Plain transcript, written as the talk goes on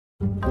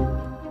Good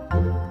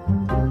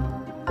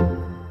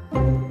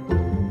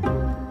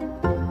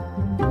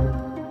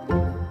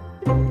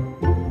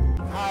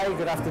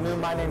afternoon,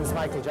 my name is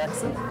Michael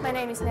Jackson. My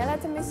name is Nela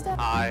Temista.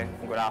 Hi,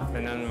 good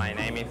afternoon, my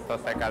name is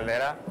Jose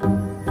Caldera.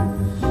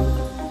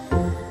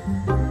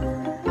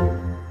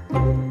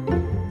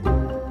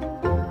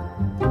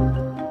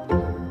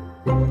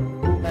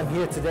 I'm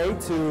here today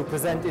to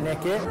present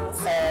Ineke.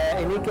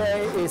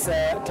 Ineke is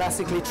a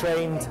classically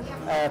trained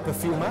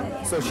perfumer,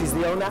 so she's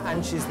the owner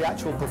and she's the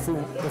actual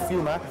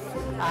perfumer.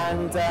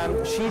 And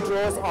she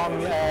draws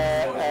on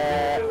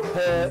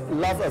her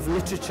love of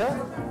literature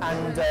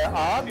and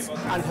art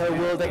and her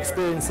world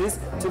experiences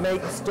to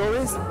make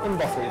stories in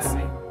bottles.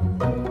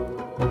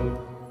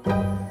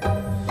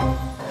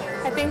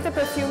 I think the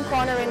perfume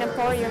corner in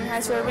Emporium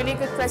has a really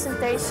good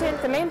presentation.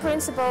 The main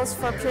principles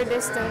for Pure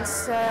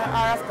Distance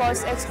are of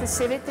course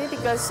exclusivity,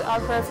 because our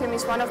perfume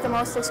is one of the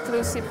most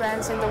exclusive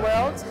brands in the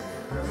world.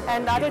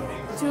 And other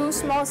two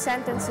small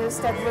sentences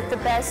that with the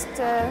best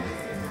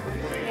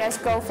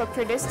go for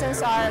Pure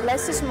Distance are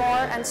less is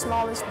more and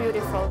small is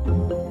beautiful.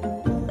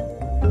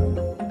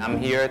 I'm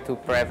here to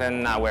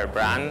present our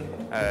brand.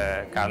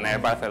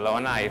 Carner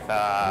Barcelona is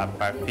a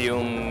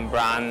perfume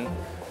brand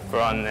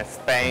from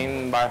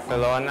Spain,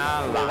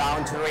 Barcelona.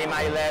 Launch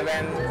Rima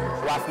 11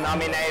 was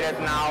nominated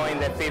now in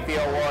the City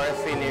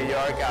Awards in New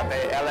York at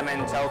the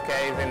Element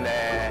Showcase in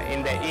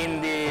the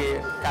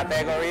indie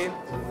category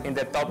in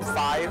the top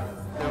 5.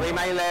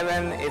 Rima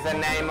 11 is the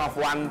name of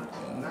one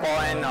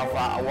poem of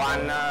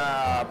one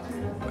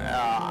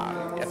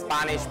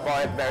Spanish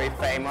poet very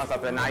famous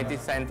of the 19th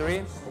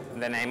century.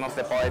 The name of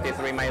the poet is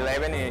Rima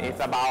 11. It's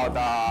about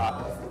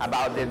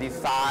the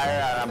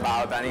desire and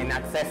about an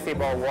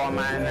inaccessible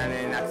woman and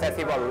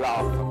inaccessible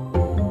love.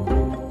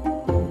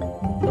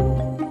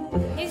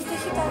 Есть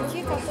духи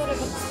такие, которые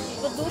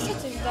вот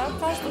душитесь, да,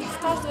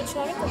 каждого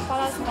человека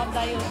по-разному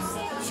отдается.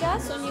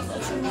 Сейчас у них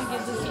очень многие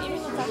духи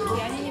именно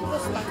такие, они не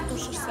просто так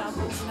тушишься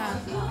обычно,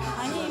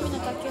 они именно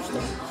такие, что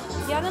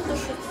я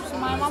надушу,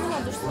 моя мама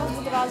надушит, у нас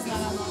будет разный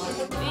аромат.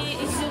 И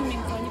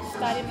изюминка,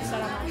 неповторимый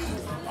аромат.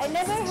 I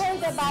never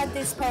heard about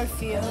this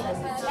perfume,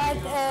 but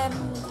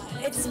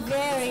it's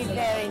very,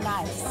 very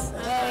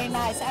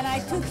nice, and I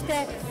took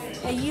the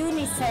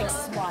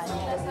unisex one.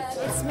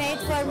 It's made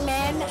for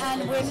men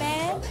and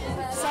women,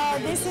 so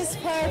this is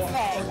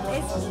perfect.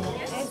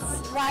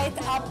 It's right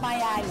up my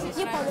alley.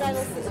 Мне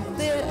понравился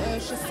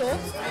D600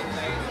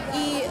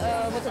 и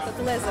вот этот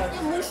Leather.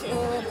 Муж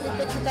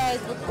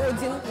предпочитает вот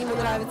Один, ему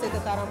нравится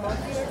этот аромат.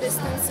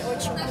 Distance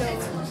очень клёвый.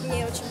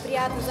 Мне очень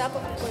приятный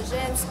запах, такой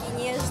женский,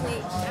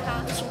 нежный.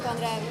 Очень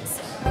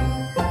понравился.